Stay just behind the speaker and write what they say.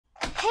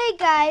Hey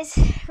guys,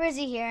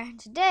 Rizzy here.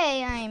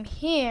 Today I am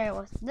here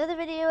with another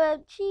video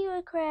of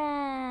Cheetah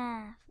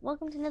Craft.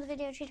 Welcome to another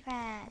video of Cheetah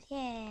Craft.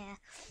 Yeah.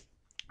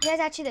 Today's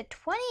actually the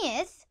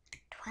 20th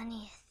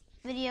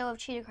video of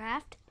Cheetah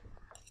Craft.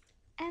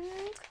 And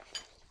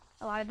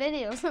a lot of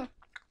videos.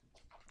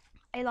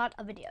 A lot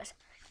of videos.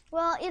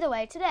 Well, either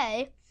way,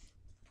 today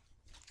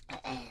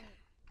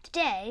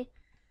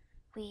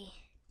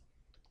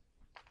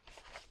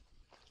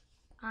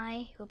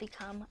I will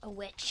become a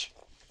witch.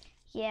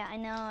 Yeah, I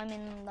know I'm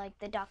in like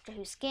the Doctor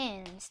Who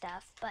skin and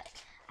stuff, but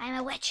I'm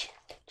a witch.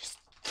 Just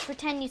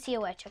pretend you see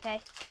a witch,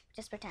 okay?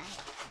 Just pretend.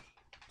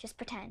 Just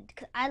pretend.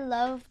 Because I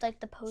love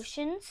like the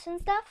potions and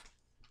stuff.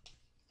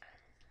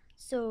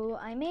 So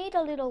I made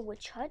a little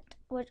witch hut,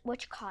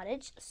 witch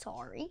cottage,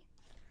 sorry.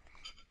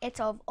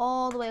 It's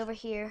all the way over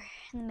here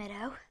in the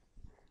meadow.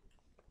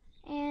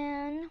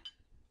 And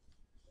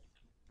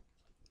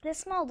this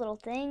small little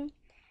thing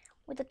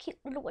with a cute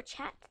little witch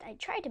hat that I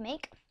tried to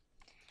make.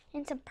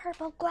 And some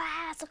purple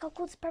grass. Look how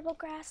cool this purple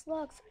grass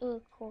looks.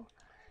 Ooh, cool.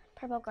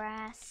 Purple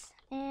grass.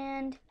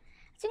 And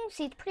as you can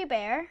see, it's pretty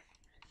bare.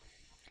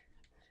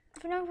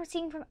 If you know, we're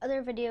seeing from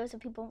other videos of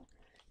people,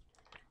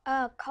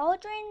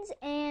 cauldrons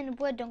and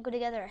wood don't go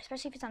together,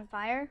 especially if it's on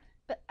fire.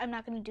 But I'm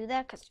not going to do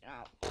that because, you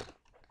know,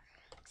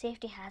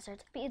 safety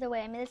hazards. But either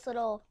way, I made this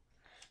little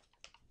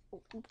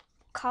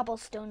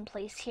cobblestone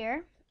place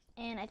here.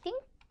 And I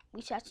think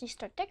we should actually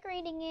start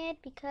decorating it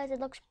because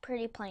it looks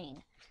pretty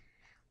plain.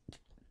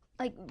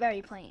 Like,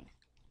 very plain.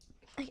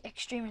 Like,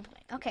 extremely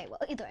plain. Okay, well,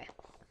 either way.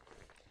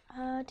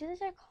 Do they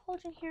have a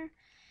cauldron here?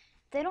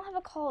 They don't have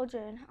a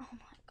cauldron. Oh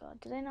my god,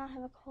 do they not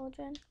have a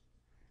cauldron?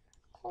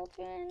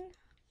 Cauldron?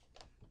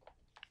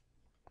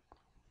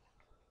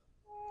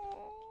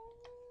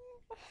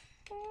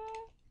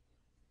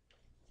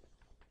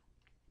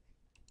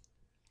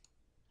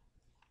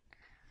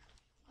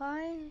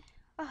 Why?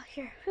 Oh,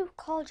 here. Whew,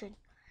 cauldron.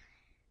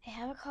 They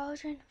have a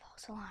cauldron.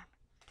 False alarm.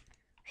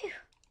 Phew.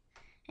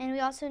 And we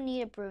also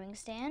need a brewing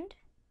stand.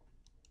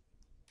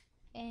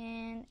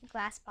 And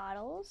glass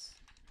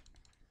bottles.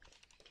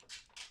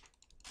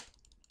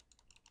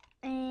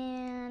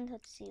 And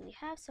let's see, we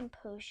have some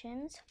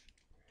potions.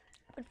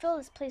 We'd fill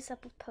this place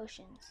up with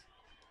potions.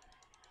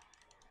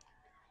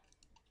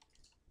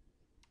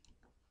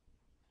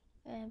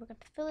 And we're going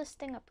to fill this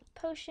thing up with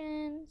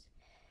potions.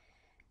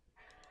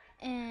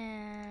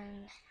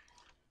 And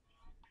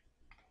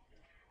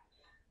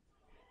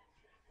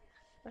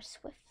for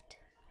swiftness.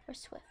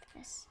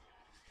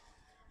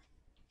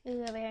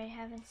 Ooh, I already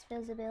have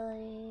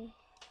invisibility.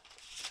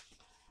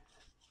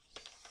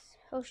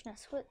 Potion of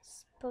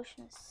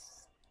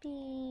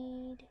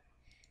speed,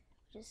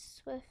 which is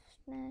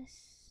swiftness,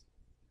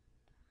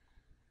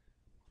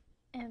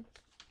 and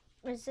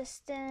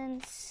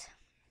resistance.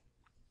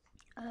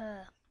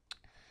 I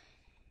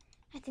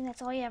think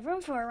that's all you have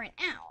room for right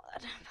now.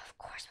 But of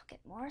course, we'll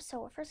get more. So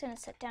we're first gonna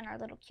set down our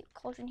little cute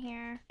cauldron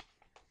here.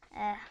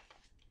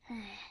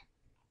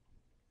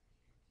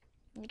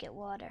 We get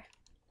water.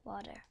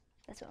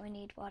 That's what we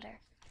need. Water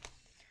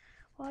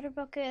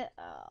bucket.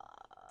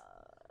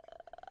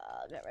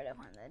 I'll get rid of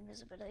one of the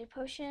invisibility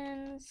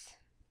potions.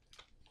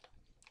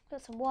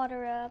 Put some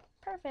water up.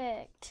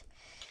 Perfect.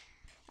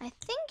 I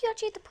think you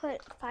actually have to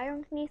put fire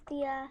underneath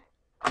the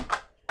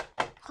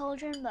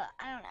cauldron, but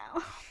I don't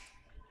know.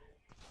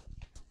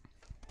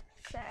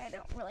 So I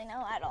don't really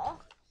know at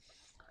all.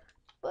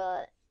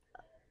 But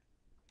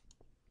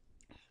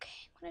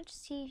okay, I'm gonna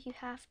just see if you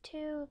have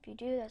to. If you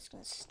do, that's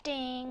gonna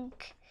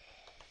stink.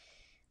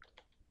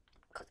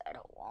 Cause I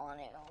don't want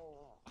it.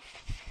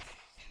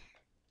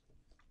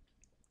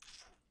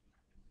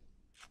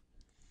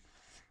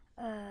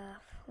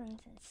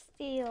 Flint and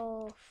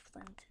steel.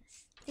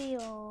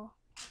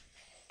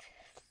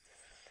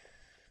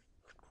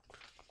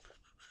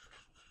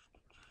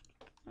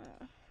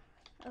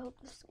 I hope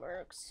this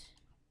works.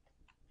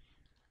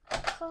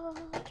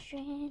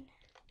 Cauldron.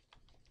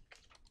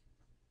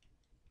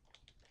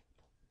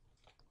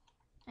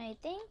 I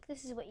think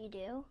this is what you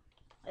do.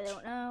 I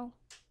don't know.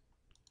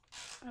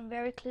 I'm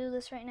very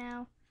clueless right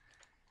now.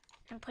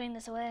 I'm putting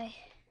this away.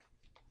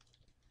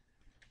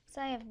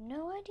 So I have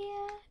no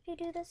idea if you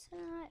do this or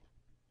not.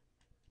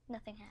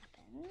 Nothing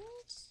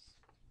happens.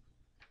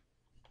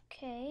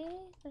 Okay,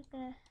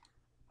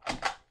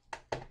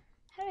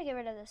 how do I get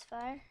rid of this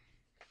fire?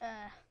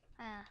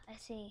 I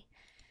see.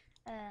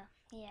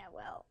 Yeah,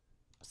 well,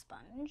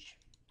 sponge.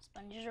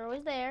 Sponges are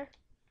always there.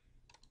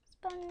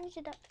 Sponge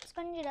it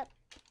up.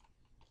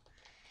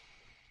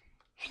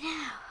 And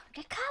now,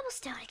 get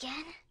cobblestone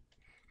again.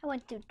 I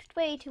went through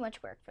way too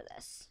much work for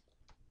this.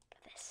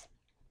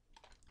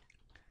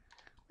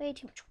 Way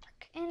too much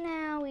work. And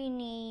now we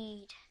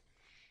need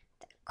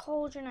the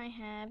cauldron I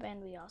have,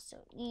 and we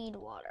also need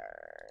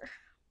water.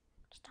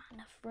 Just not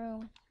enough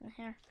room in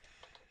here.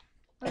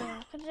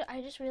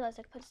 I just realized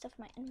I could put stuff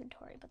in my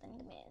inventory, but then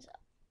the man is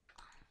up.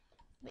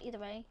 But either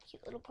way,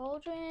 cute little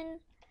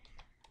cauldron.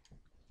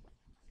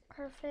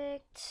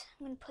 Perfect.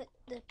 I'm gonna put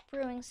the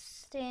brewing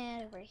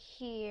stand over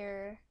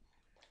here.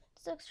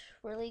 This looks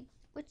really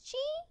witchy.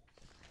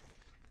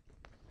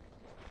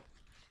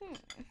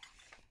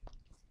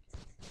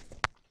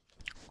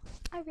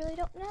 I really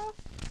don't know.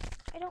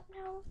 I don't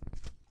know.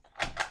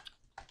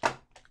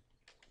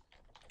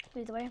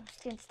 By the way, I'm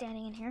just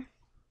standing in here.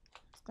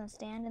 Just gonna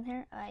stand in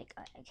here. I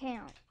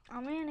can't.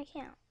 Oh man, I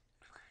can't.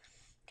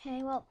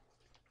 Okay, well.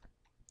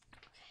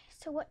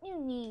 So what you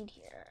need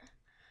here?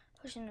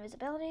 Potion of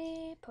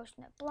invisibility,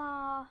 potion of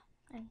blah,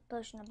 and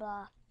potion of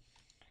blah.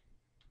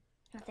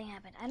 Nothing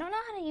happened. I don't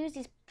know how to use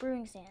these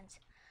brewing stands.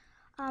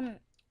 I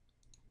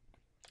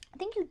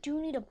think you do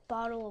need a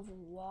bottle of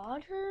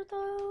water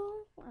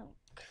though. Well,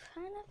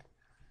 kind of.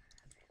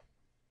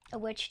 A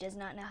witch does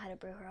not know how to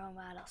brew her own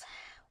bottles.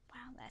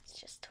 Wow, that's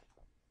just.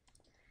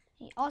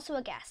 Also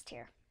a gas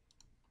tier.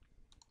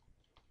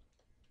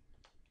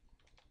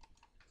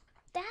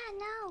 Dad,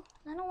 no,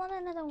 I don't want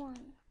another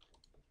one.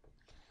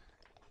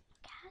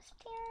 Gas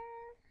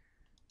tier?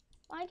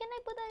 Why can't I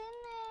put that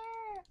in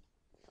there?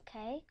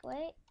 Okay,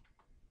 wait.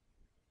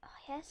 Oh,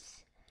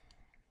 yes.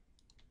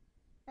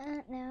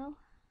 No.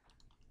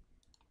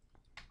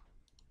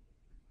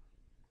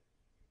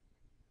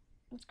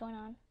 What's going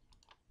on?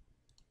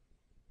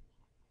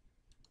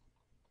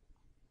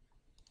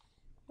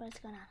 What's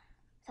going on?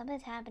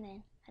 Something's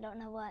happening. I don't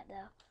know what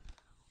though.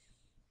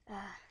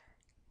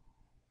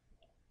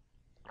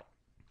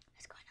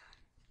 What's going on?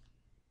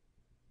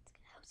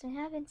 I hope something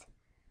happens.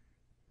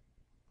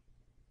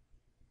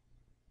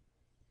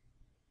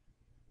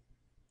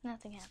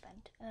 Nothing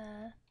happened.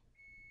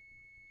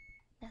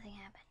 Nothing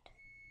happened.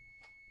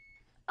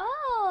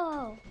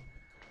 Oh!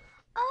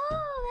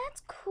 Oh,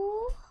 that's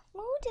cool.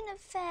 Mood in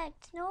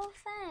effect. No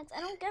offense. I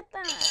don't get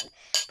that.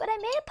 But I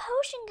made a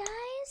potion,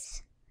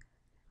 guys.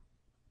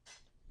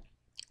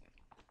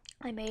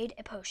 I made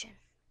a potion.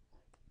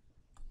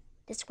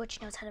 This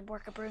witch knows how to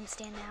work a broom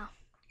stand now.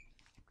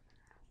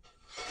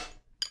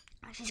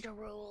 She's gonna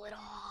rule it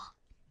all.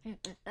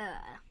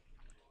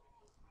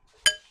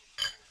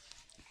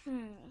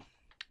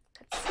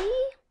 Let's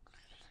see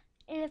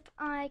if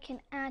I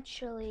can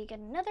actually get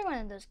another one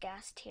of those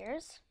gas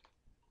tiers.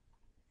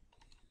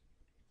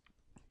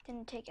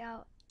 Then take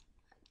out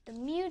the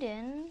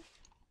mutant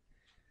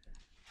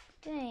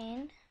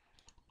Dane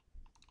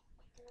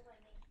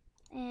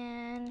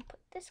and put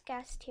this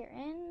gas tier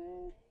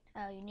in.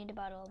 Oh, you need a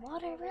bottle of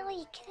water? Really? Are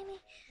you kidding me?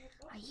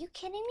 Are you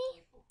kidding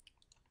me?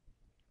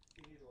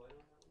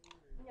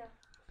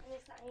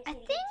 I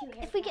think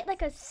if we get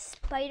like a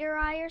spider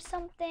eye or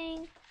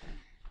something.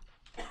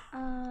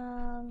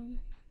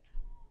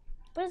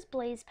 What does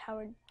blaze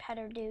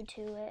powder do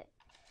to it?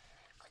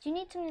 Cause you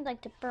need something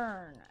like to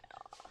burn it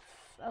off.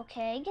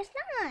 Okay, guess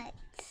not.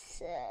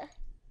 This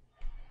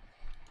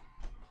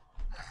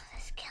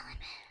is killing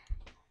me.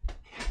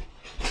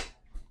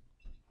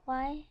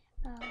 Why?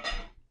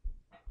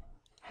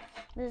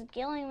 This is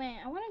killing me.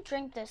 I want to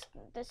drink this.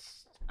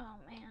 Oh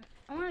man,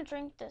 I want to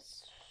drink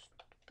this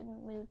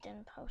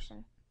mutant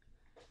potion.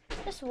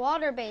 Just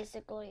water,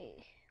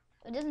 basically.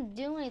 It doesn't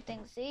do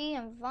anything. See,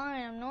 I'm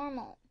fine. I'm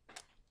normal.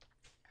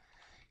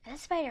 Got a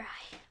spider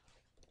eye.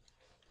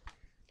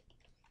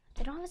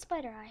 They don't have a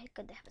spider eye.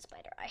 Good, they have a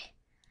spider eye.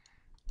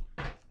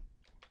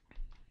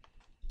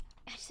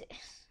 I see.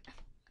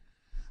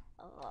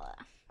 Oh.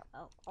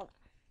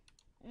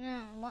 No,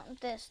 I want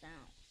this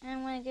now. I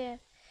want to get.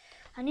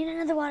 I need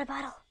another water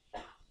bottle.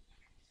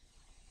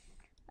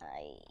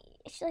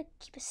 I should like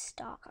keep a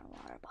stock on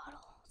water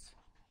bottles.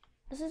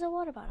 This is a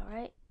water bottle,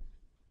 right?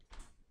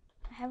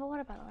 I have a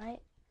water bottle,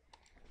 right?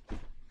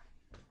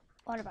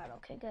 Water bottle,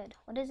 okay, good.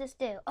 What does this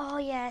do? Oh,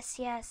 yes. Is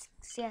it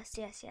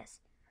doing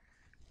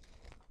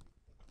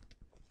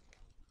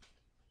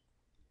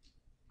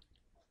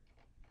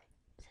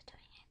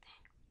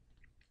anything?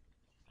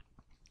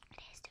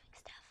 It is doing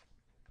stuff.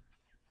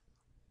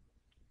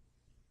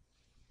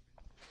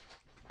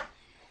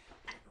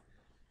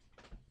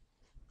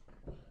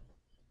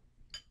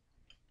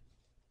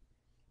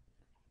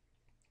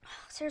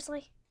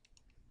 Seriously?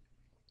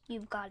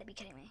 You've got to be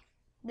kidding me.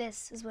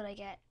 This is what I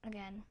get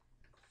again.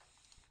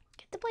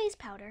 Get the blaze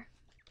powder.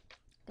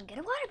 Then get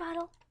a water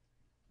bottle.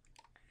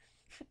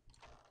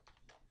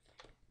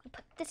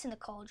 Put this in the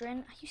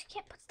cauldron. You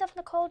can't put stuff in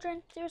the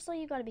cauldron. Seriously,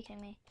 you gotta be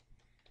kidding me.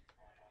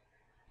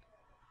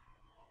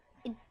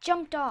 It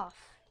jumped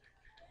off.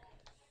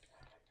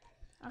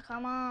 Oh,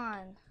 come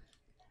on.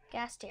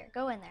 Gas tier,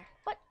 go in there.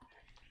 What?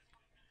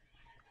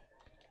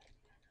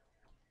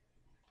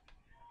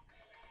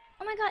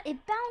 Oh my god, it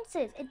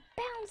bounces. It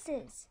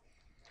bounces.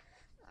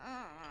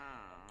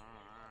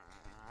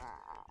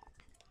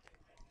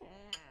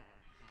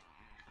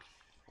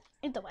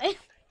 Either way.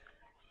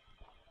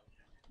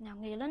 Now I'm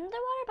gonna get another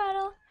water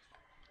bottle.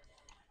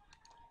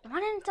 I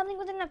wanted something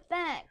with an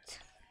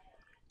effect.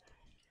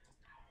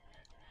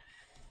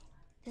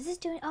 Is this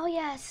doing? Oh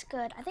yes,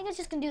 good. I think it's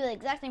just gonna do the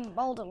exact same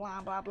boulder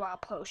blah blah blah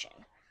potion.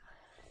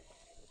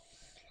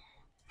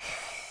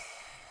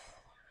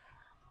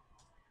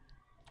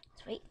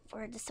 Let's wait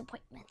for a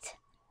disappointment.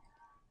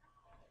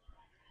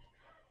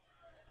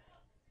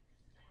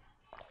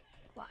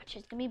 Watch,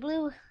 it's gonna be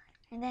blue,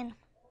 and then.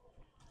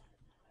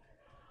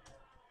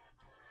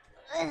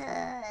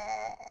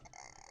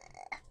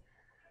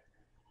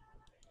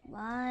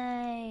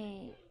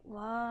 Why?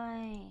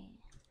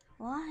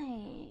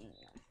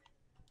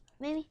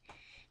 Maybe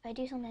if I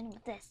do something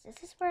with this, does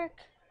this work?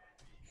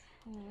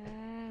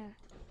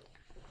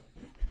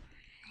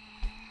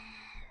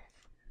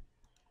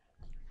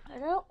 Are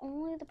those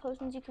only the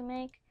potions you can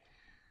make?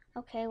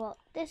 Okay, well,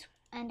 this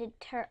ended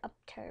up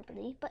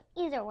terribly, but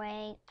either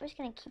way, we're just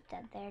gonna keep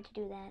that there to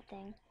do that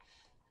thing.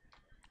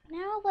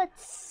 Now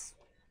let's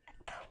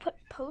put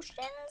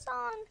potions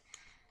on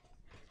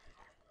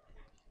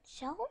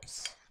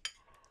shelves.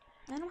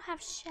 I don't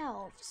have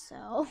shelves,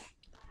 so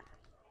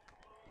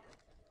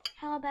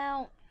how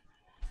about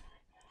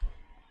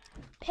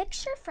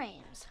picture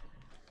frames?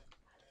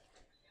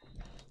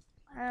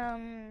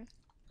 Item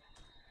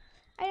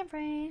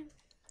frame.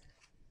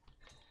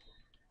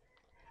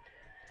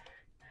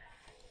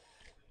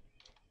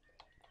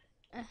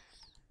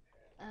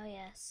 Oh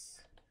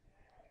yes.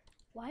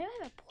 Why do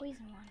I have a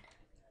poison one?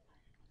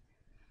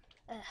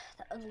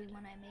 The ugly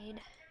one I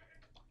made.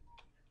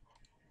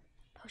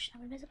 Potion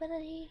of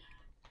invisibility.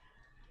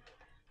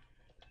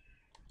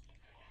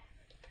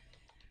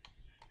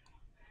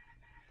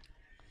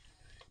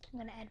 I'm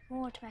gonna add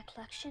more to my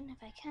collection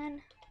if I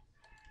can.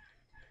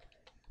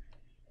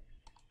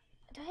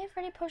 Do I have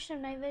any potion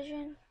of night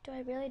vision? Do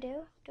I really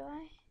do? Do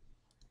I?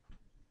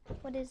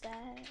 What is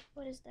that?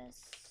 What is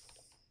this?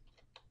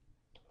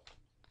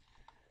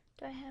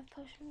 Do I have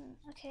potion?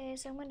 Okay,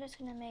 so I'm just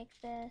gonna make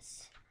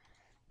this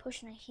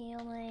potion of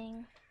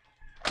healing.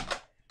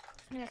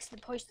 Next to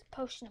the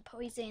potion of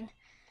poison.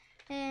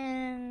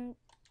 And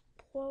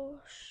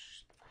fire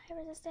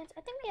resistance.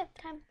 I think we have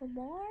time for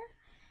more.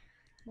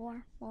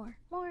 More.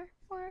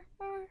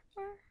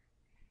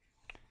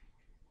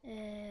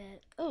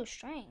 Oh,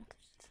 strength.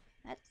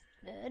 That's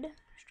good.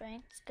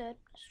 Strength's good.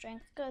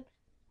 Strength's good.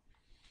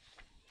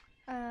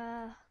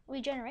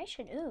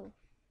 Regeneration. Ooh.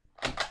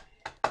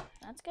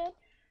 That's good.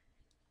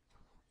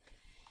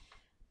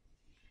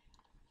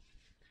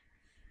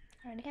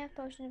 I already have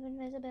potion of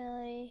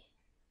invisibility.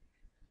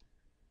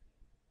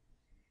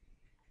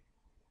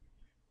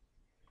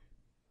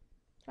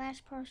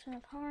 Flash potion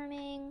of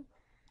harming.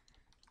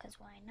 Because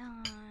why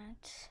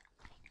not?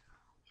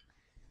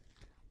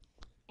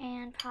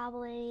 And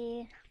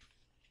probably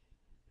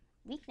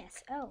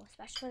weakness. Oh,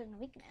 special and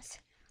weakness.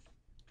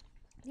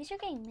 These are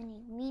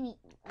getting meaner.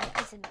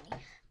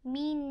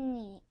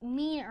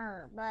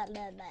 Blah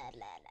blah blah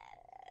blah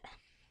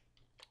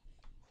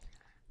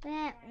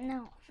blah.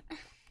 No.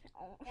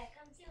 Yeah,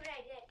 come see what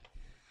I did.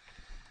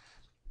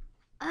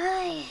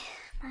 Oh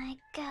my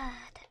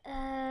god.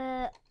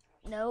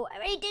 No, I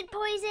already did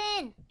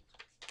poison.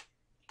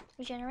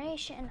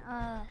 Regeneration.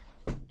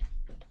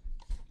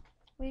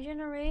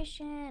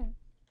 Regeneration.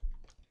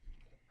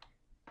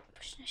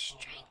 Potion of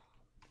strength.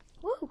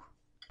 Woo!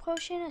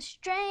 Potion of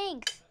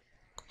strength.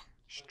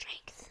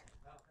 Strength.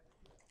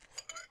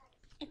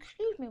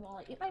 Excuse me while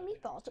I eat my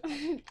meatballs.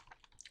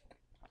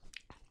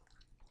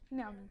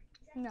 Num.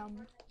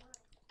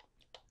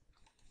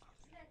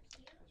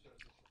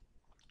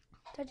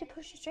 Did I do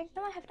potion of strength?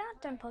 No, I have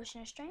not done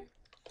potion of strength.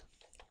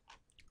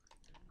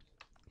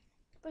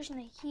 Potion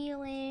of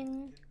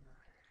healing.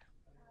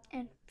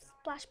 And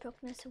splash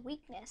pokeness of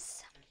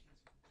weakness.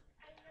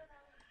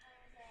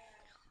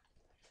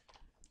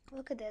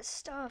 Look at this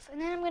stuff.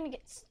 And then I'm going to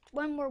get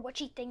one more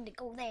witchy thing to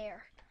go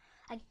there.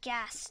 A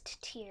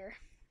ghast tier.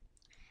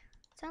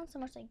 Sounds so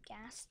much like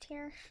gas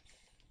tier.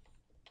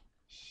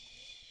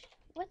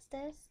 What's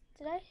this?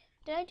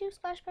 Did I do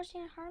splash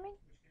potion and harming?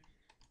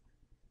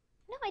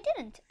 No, I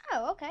didn't.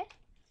 Oh, okay.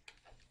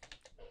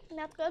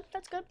 That's good.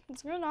 That's good.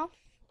 That's good enough.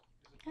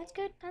 That's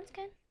good. That's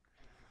good.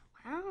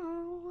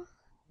 Wow.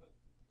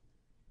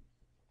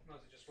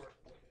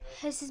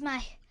 This is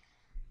my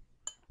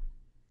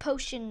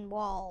potion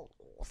wall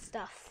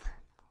stuff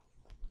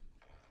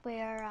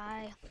where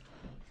I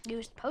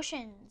use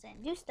potions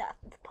and do stuff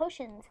with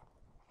potions.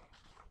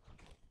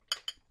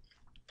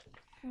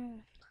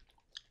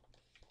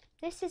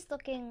 This is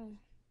looking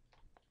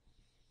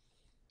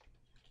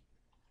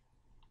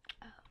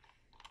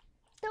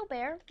still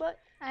bare, but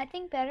I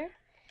think better.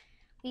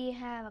 We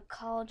have a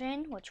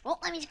cauldron, which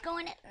won't let me go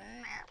in it.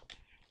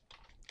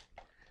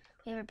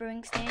 We have a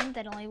brewing stand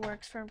that only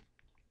works for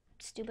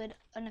stupid,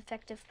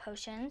 ineffective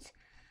potions.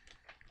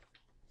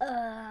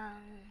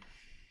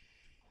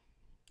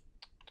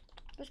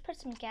 Let's put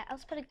some gas.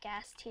 Let's put a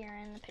gas tier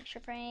in the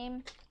picture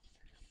frame.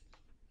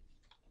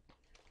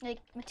 Like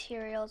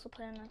materials, we'll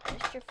put in a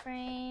picture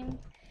frame.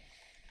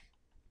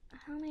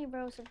 How many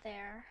rows are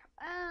there?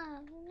 Oh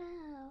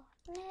no,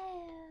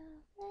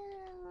 man.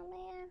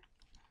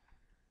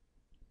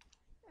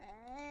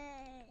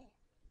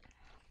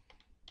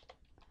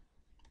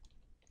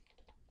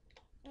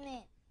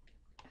 Man,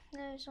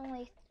 there's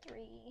only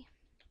 3.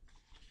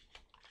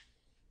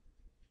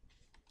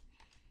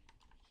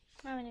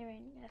 How many are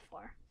in there?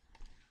 4.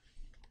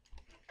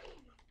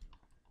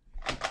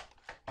 I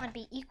want to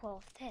be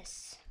equal with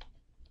this.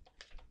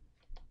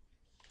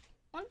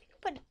 What if you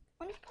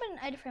put an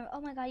item frame?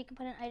 Oh my god, you can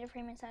put an item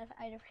frame inside of an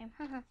item frame.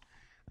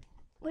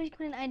 What do you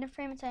put an item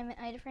frame inside an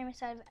item frame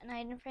inside of an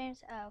item frame?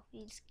 Oh,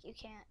 you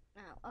can't.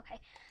 No, okay,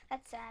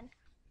 that's sad.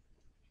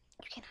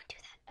 You cannot do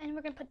that. And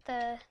we're gonna put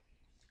the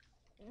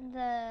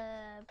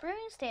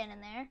brewing stand in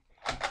there,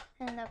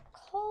 and the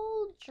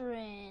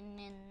cauldron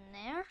in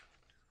there,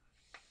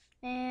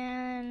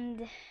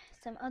 and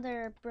some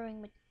other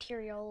brewing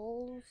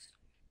materials.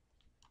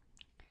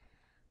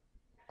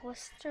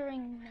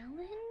 Glistering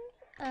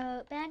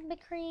melon, magma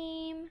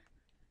cream.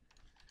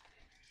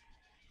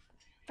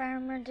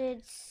 Farmer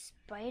did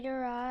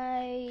spider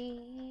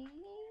eye.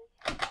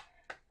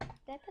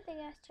 Did I put the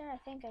gas jar? I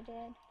think I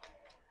did.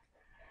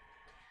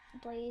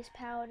 Blaze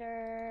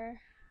powder.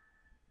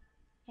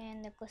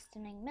 And the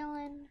glistening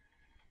melon.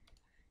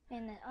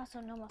 And then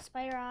also normal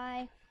spider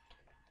eye.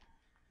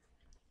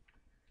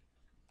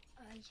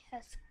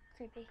 Yes,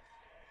 creepy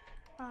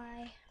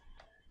eye.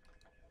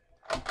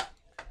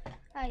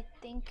 I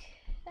think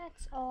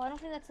that's all. I don't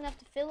think that's enough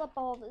to fill up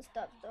all this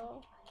stuff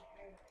though.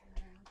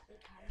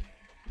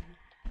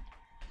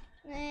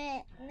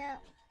 No.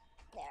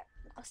 There.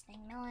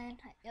 Glistening melon.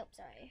 Nope,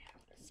 sorry.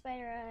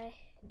 Spider eye.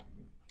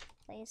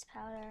 Blaze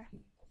powder.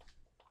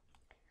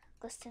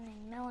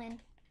 Glistening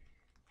melon.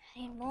 I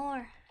need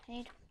more. I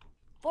need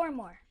 4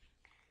 more.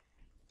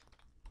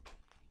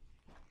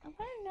 I want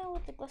to know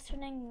what the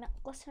glistening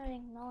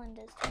melon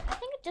does to it. I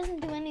think it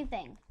doesn't do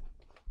anything.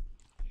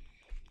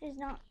 It does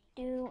not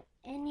do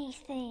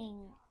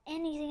anything.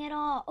 Anything at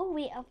all. Oh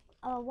wait,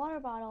 a water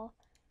bottle.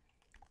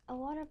 A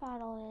water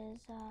bottle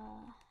is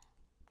a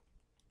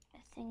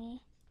thingy.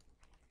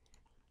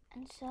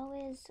 And so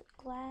is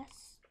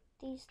glass.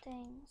 These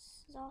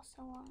things is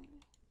also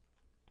one.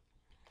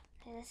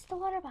 Okay, this is the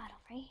water bottle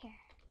right here.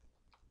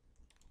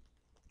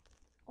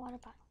 Water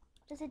bottle.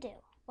 What does it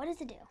do? What does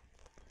it do?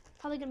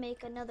 Probably gonna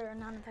make another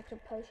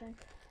non-effective potion.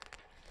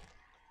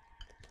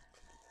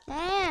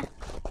 Ah!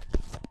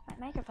 My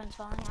microphone's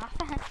falling off.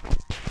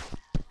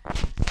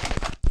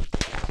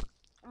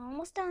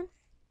 Almost done.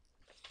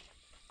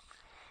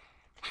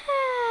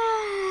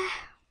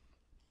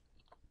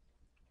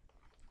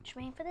 Just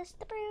waiting for this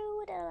to brew.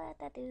 What do I let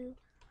that do?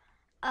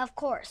 Of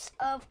course.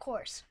 It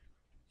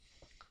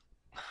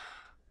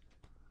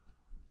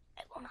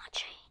will not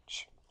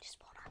change. Just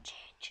will not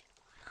change.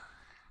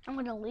 I'm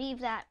gonna leave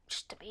that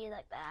just to be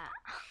like that.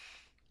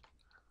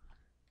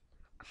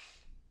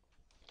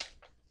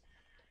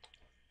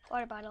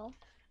 Water bottle.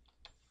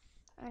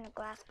 And a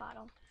glass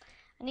bottle.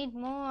 I need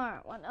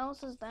more. What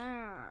else is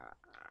there?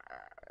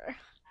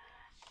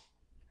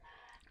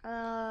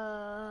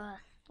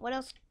 What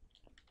else?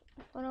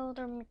 What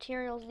other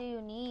materials do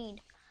you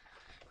need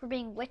for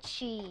being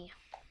witchy?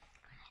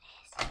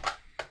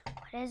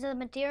 What is the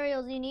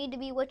materials you need to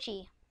be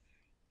witchy?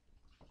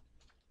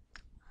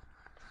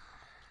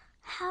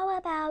 How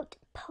about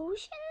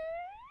potions?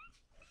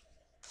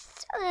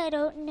 I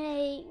don't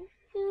know.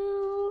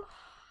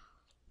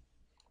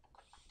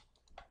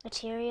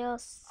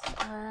 Materials.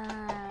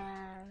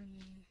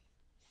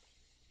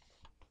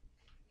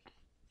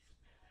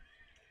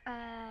 I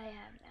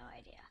have no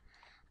idea.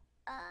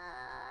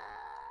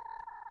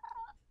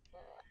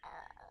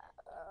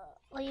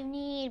 Well, you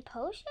need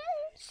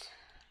potions?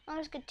 I'll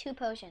just get 2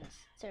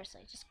 potions.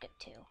 Seriously, just get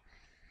 2.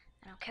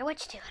 I don't care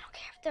which 2. I don't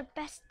care if they're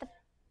best.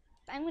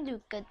 I'm gonna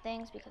do good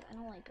things because I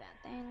don't like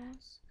bad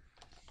things.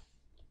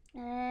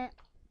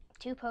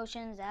 2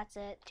 potions, that's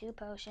it. 2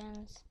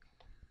 potions.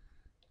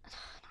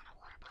 Not a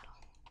water bottle.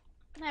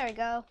 There we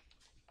go.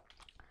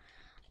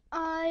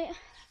 I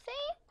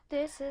think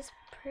this is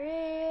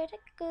pretty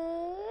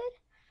good.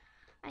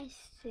 I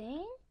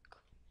think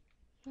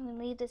I'm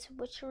gonna leave this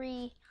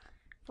witchery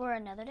for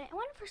another day. I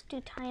want to first do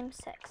time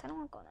 6. I don't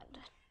want to go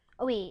that.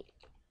 Oh wait,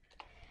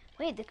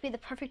 this could be the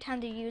perfect time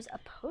to use a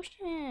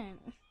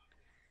potion.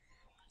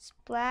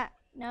 Splat.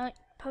 No,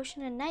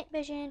 potion of night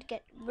vision to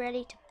get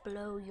ready to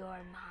blow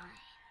your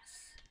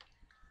minds.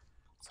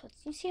 So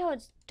you see how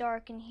it's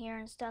dark in here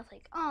and stuff.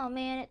 Like, oh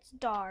man, it's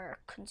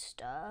dark and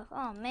stuff.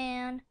 Oh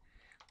man.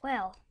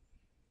 Well,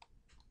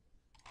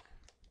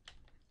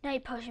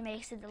 night potion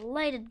makes it the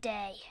light of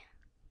day.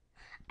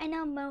 I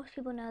know most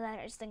people know that.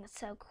 I just think it's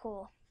so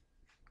cool.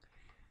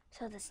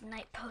 So this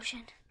night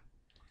potion.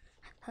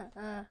 What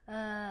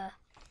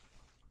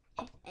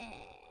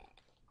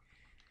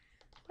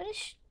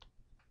is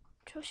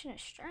potion of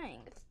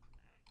strength?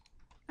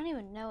 I don't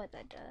even know what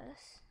that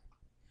does.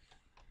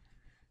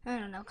 I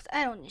don't know, because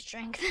I don't need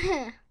strength.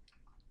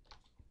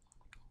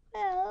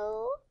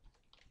 Well,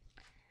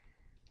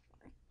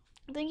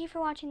 thank you for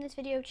watching this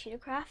video of Cheetah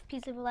Craft.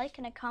 Please leave a like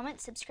and a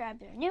comment,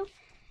 subscribe if you're new,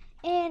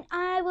 and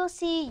I will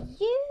see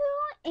you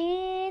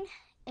in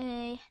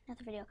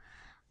another video.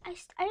 I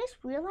just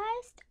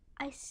realized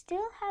I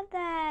still have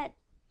that,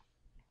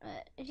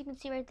 as you can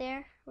see right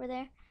there,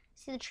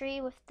 see the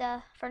tree with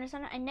the furnace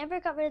on it? I never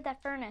got rid of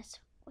that furnace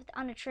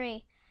on a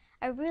tree.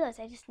 I realized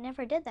I just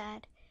never did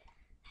that.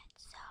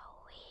 That's so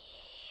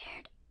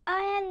weird.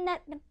 And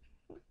that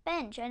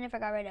bench I never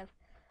got rid of.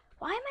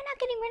 Why am I not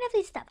getting rid of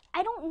these stuff?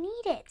 I don't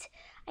need it.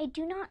 I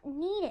do not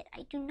need it.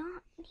 I do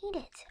not need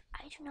it.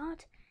 I do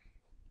not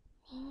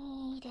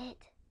need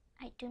it.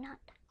 I do not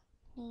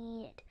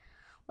Need it.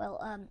 Well,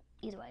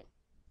 either way.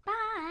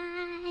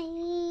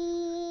 Bye!